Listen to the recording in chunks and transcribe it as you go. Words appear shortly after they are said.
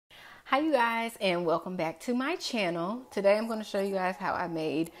Hi you guys, and welcome back to my channel. Today I'm going to show you guys how I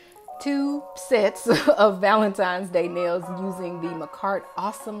made 2 sets of Valentine's Day nails using the Lockhart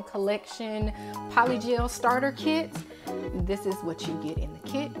Awesome Collection Polygel Starter Kit. This is what you get in the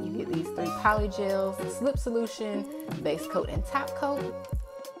kit. You get these 3 polygels, slip solution, base coat, and top coat.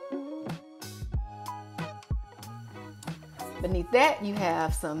 Beneath that you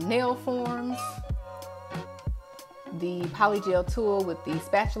have some nail forms, the polygel tool with the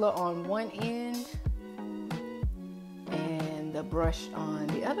spatula on one end and the brush on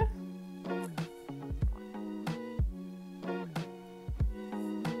the other.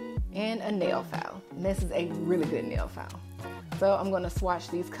 And a nail file. And this is a really good nail file. So I'm going to swatch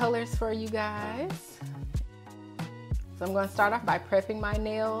these colors for you guys. So I'm going to start off by prepping my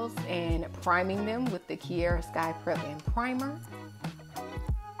nails and priming them with the Kiara Sky Prep and Primer.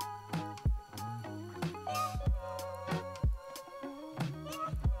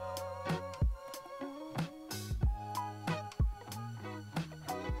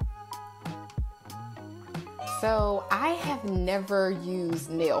 So I have never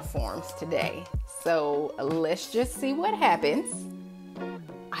used nail forms today, so let's just see what happens.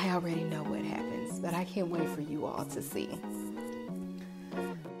 I already know what happens, but I can't wait for you all to see.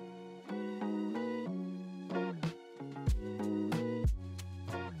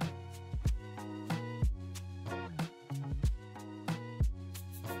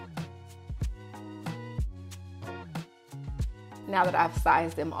 Now that I've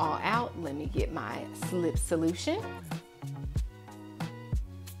sized them all out, let me get my slip solution.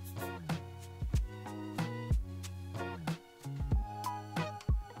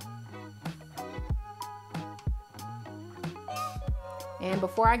 And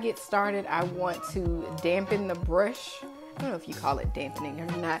before I get started, I want to dampen the brush. I don't know if you call it dampening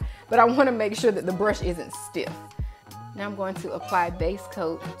or not, but I want to make sure that the brush isn't stiff. Now I'm going to apply base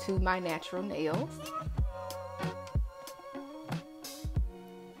coat to my natural nails.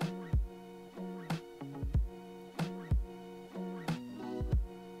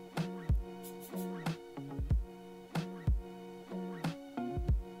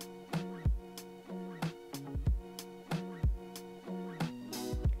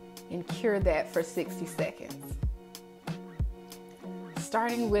 And cure that for 60 seconds.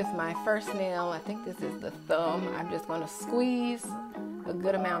 Starting with my first nail, I think this is the thumb, I'm just going to squeeze a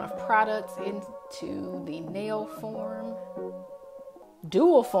good amount of product into the nail form.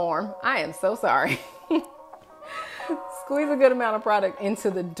 Dual form, I am so sorry. Squeeze a good amount of product into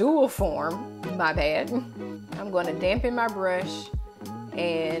the dual form, my bad. I'm going to dampen my brush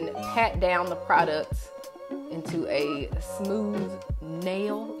and pat down the product into a smooth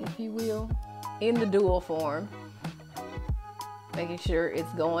nail, if you will, in the dual form, making sure it's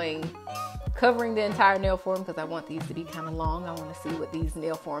covering the entire nail form, because I want these to be kind of long. I want to see what these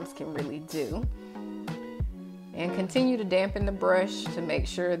nail forms can really do. And continue to dampen the brush to make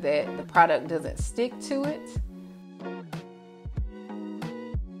sure that the product doesn't stick to it.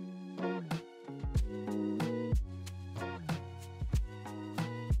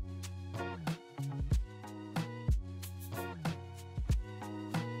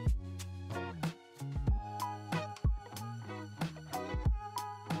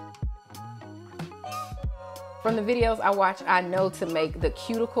 From the videos I watch, I know to make the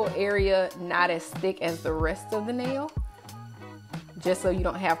cuticle area not as thick as the rest of the nail, just so you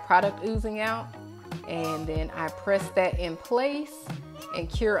don't have product oozing out. And then I press that in place and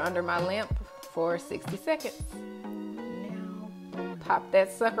cure under my lamp for 60 seconds. Now, pop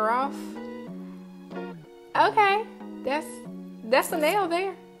that sucker off. Okay, that's a nail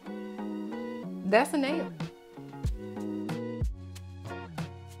there. That's a nail.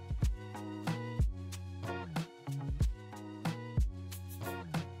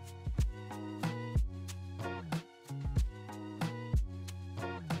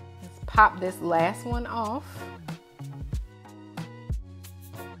 Pop this last one off.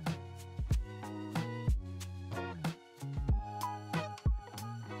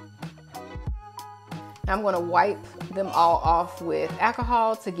 Now I'm going to wipe them all off with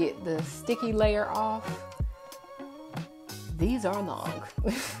alcohol to get the sticky layer off. These are long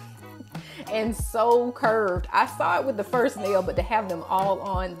and so curved. I saw it with the first nail, but to have them all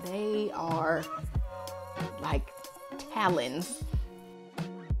on, they are like talons.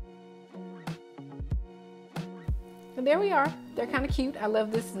 And there we are. They're kind of cute. I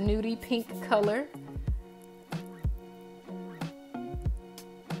love this nudie pink color.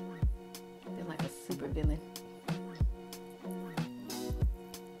 They're like a super villain.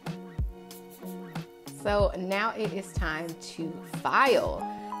 So now it is time to file.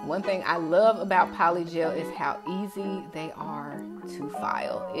 One thing I love about polygel is how easy they are to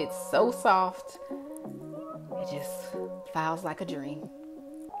file. It's so soft. It just files like a dream.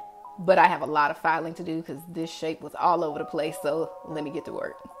 But I have a lot of filing to do because this shape was all over the place. So let me get to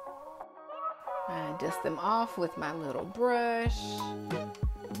work. I dust them off with my little brush.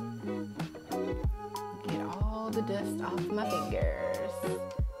 Get all the dust off my fingers.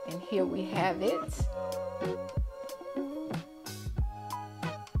 And here we have it.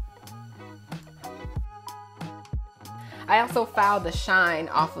 I also filed the shine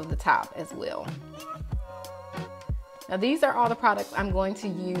off of the top as well. Now these are all the products I'm going to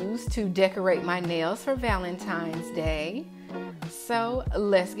use to decorate my nails for Valentine's Day. So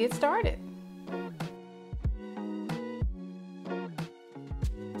let's get started.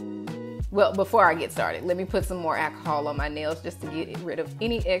 Well, before I get started, let me put some more alcohol on my nails just to get rid of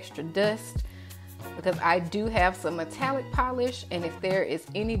any extra dust, because I do have some metallic polish, and if there is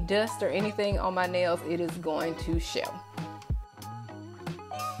any dust or anything on my nails, it is going to show.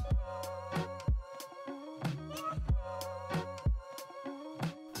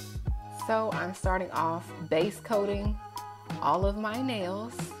 So I'm starting off base coating all of my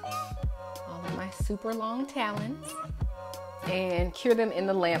nails, all of my super long talons, and cure them in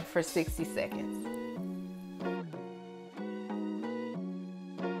the lamp for 60 seconds.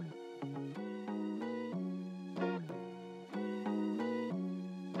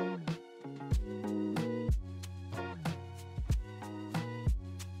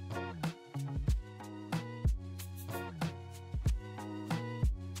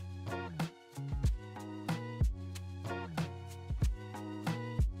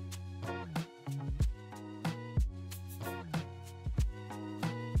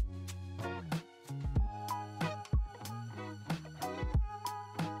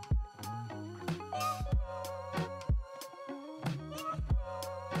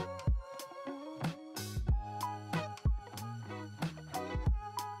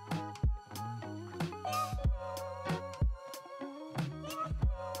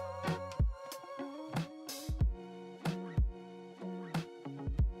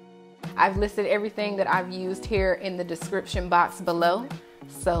 I've listed everything that I've used here in the description box below,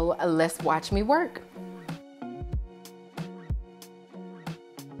 so let's watch me work.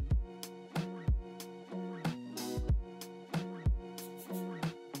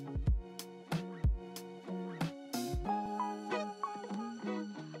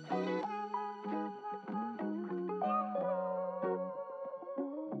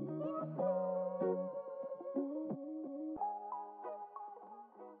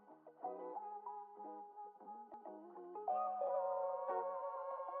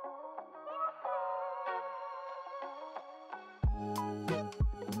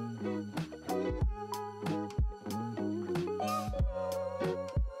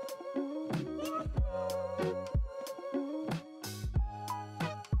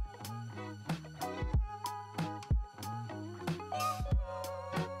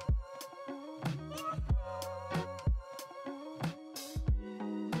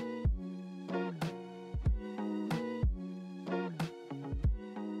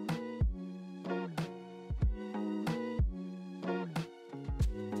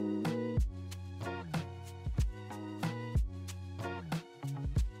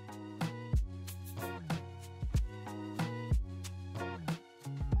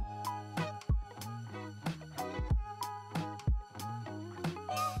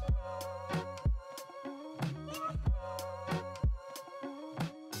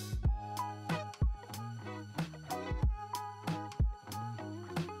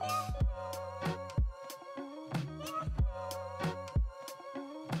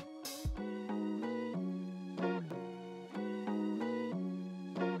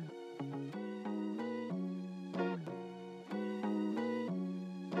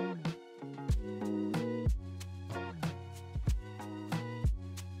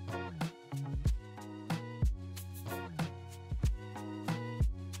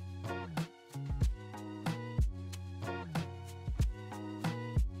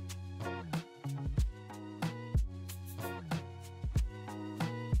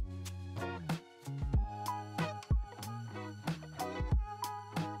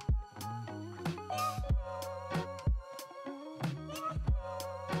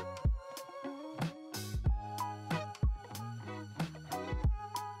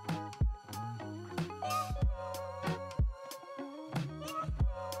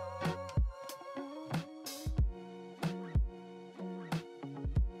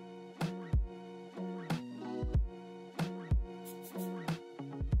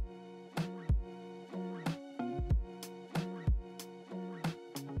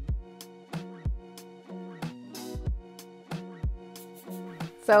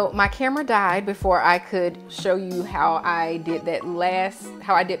 So my camera died before I could show you how I did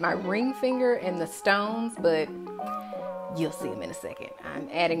my ring finger and the stones, but you'll see them in a second. I'm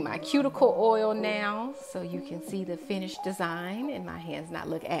adding my cuticle oil now so you can see the finished design and my hands not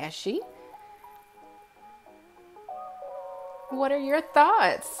look ashy. What are your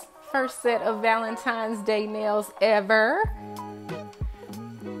thoughts? First set of Valentine's Day nails ever.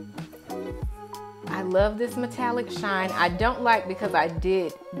 I love this metallic shine. I don't like because I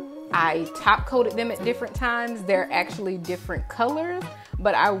top coated them at different times. They're actually different colors,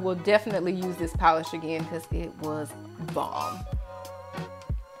 but I will definitely use this polish again because it was bomb.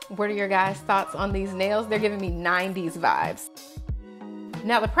 What are your guys' thoughts on these nails? They're giving me 90s vibes.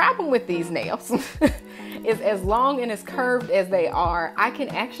 Now the problem with these nails is as long and as curved as they are, I can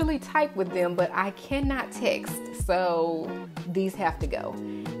actually type with them, but I cannot text. So these have to go.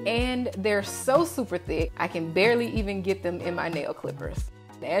 And they're so super thick, I can barely even get them in my nail clippers.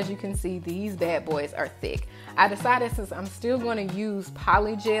 As you can see, these bad boys are thick. I decided since I'm still going to use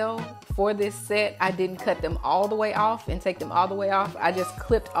poly gel for this set, I didn't cut them all the way off and take them all the way off. I just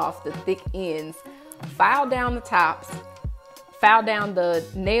clipped off the thick ends, filed down the tops, filed down the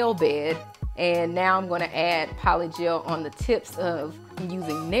nail bed, and now I'm going to add poly gel on the tips of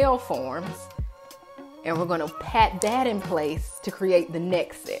using nail forms, and we're going to pat that in place to create the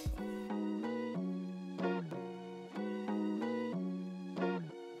next set.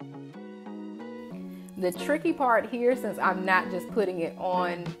 The tricky part here, since I'm not just putting it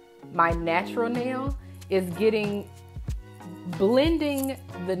on my natural nail, is blending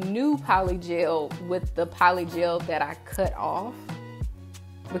the new poly gel with the poly gel that I cut off,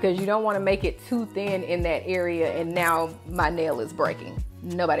 because you don't want to make it too thin in that area and now my nail is breaking.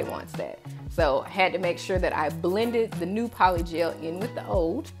 Nobody wants that. So I had to make sure that I blended the new poly gel in with the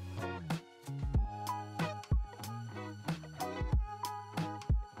old.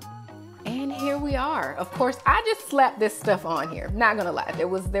 And here we are. Of course, I just slapped this stuff on here. Not gonna lie, there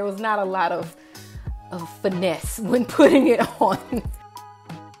was not a lot of finesse when putting it on.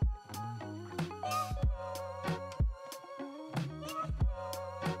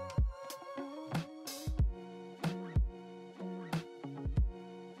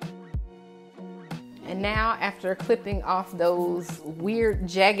 And now, after clipping off those weird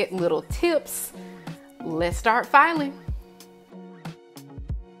jagged little tips, let's start filing.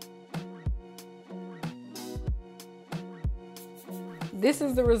 This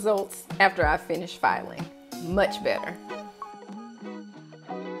is the results after I finish filing. Much better.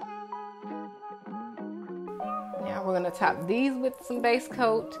 Now we're gonna top these with some base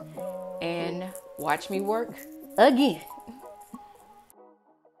coat and watch me work again.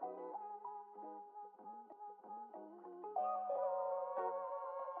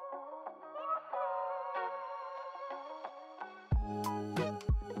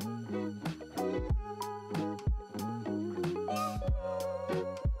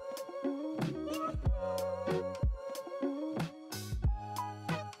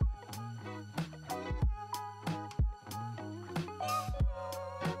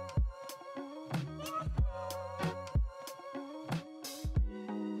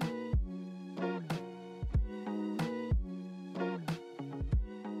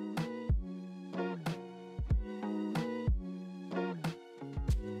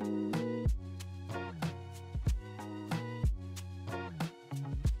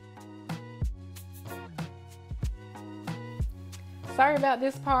 Sorry about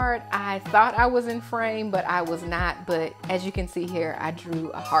this part. I thought I was in frame, but I was not. But as you can see here, I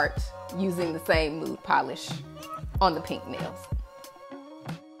drew a heart using the same mood polish on the pink nails.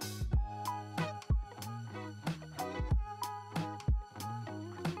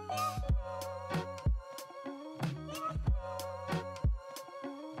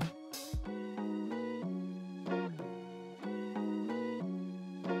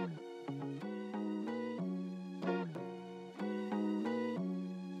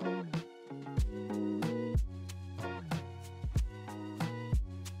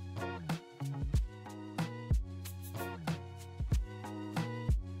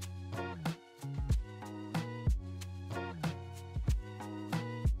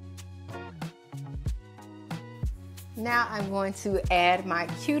 Now I'm going to add my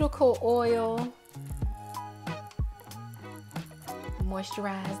cuticle oil,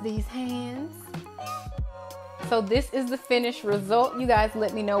 moisturize these hands. So this is the finished result. You guys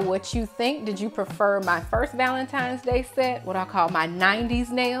let me know what you think. Did you prefer my first Valentine's Day set, what I call my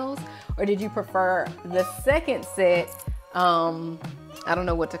 90s nails, or did you prefer the second set? I don't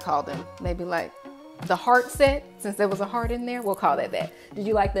know what to call them. Maybe like the heart set, since there was a heart in there, we'll call that that. Did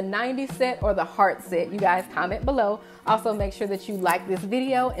you like the 90s set or the heart set? You guys comment below. Also, make sure that you like this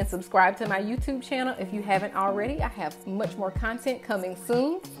video and subscribe to my YouTube channel if you haven't already. I have much more content coming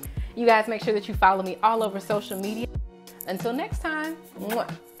soon. You guys make sure that you follow me all over social media. Until next time, mwah.